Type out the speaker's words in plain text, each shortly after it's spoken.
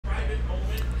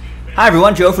Hi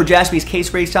everyone, Joe for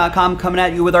JaspysCaseBreaks.com coming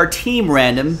at you with our team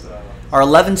random, our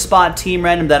 11-spot team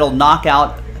random that'll knock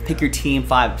out, pick your team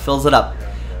 5, fills it up.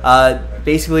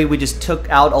 Basically, we just took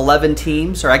out 11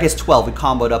 teams, or I guess 12, we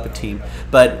comboed up a team.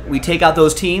 But we take out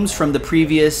those teams from the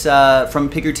previous, from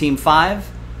pick your team 5.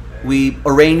 We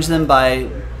arrange them by,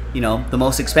 the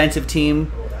most expensive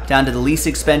team down to the least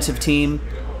expensive team,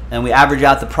 and we average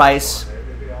out the price.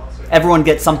 Everyone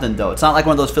gets something, though. It's not like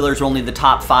one of those fillers where only the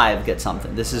top 5 get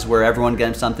something. This is where everyone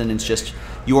gets something. It's just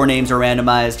your names are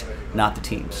randomized, not the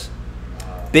teams.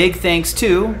 Big thanks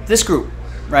to this group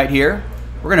right here.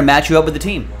 We're going to match you up with the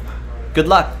team. Good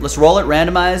luck. Let's roll it.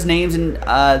 Randomize names, and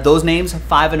those names,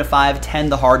 5 and a 5, 10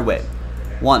 the hard way.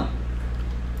 1,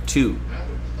 2,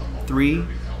 3,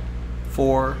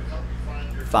 4,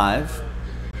 5,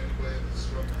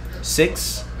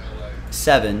 6,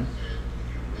 7,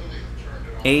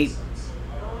 8,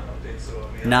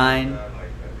 9,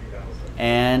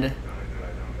 and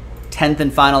 10th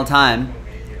and final time.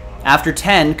 After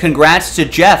 10, congrats to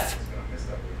Jeff.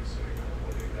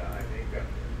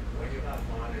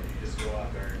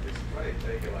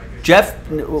 Jeff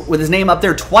with his name up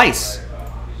there twice.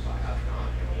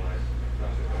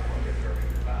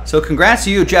 So congrats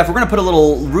to you, Jeff. We're going to put a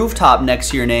little rooftop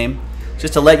next to your name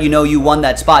just to let you know you won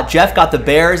that spot. Jeff got the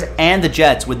Bears and the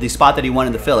Jets with the spot that he won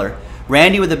in the filler.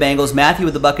 Randy with the Bengals, Matthew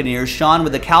with the Buccaneers, Sean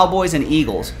with the Cowboys and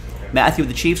Eagles, Matthew with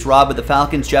the Chiefs, Rob with the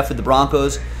Falcons, Jeff with the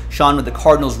Broncos, Sean with the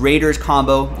Cardinals Raiders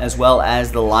combo, as well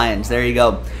as the Lions. There you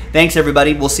go. Thanks,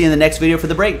 everybody. We'll see you in the next video for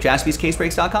the break.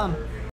 JaspysCaseBreaks.com.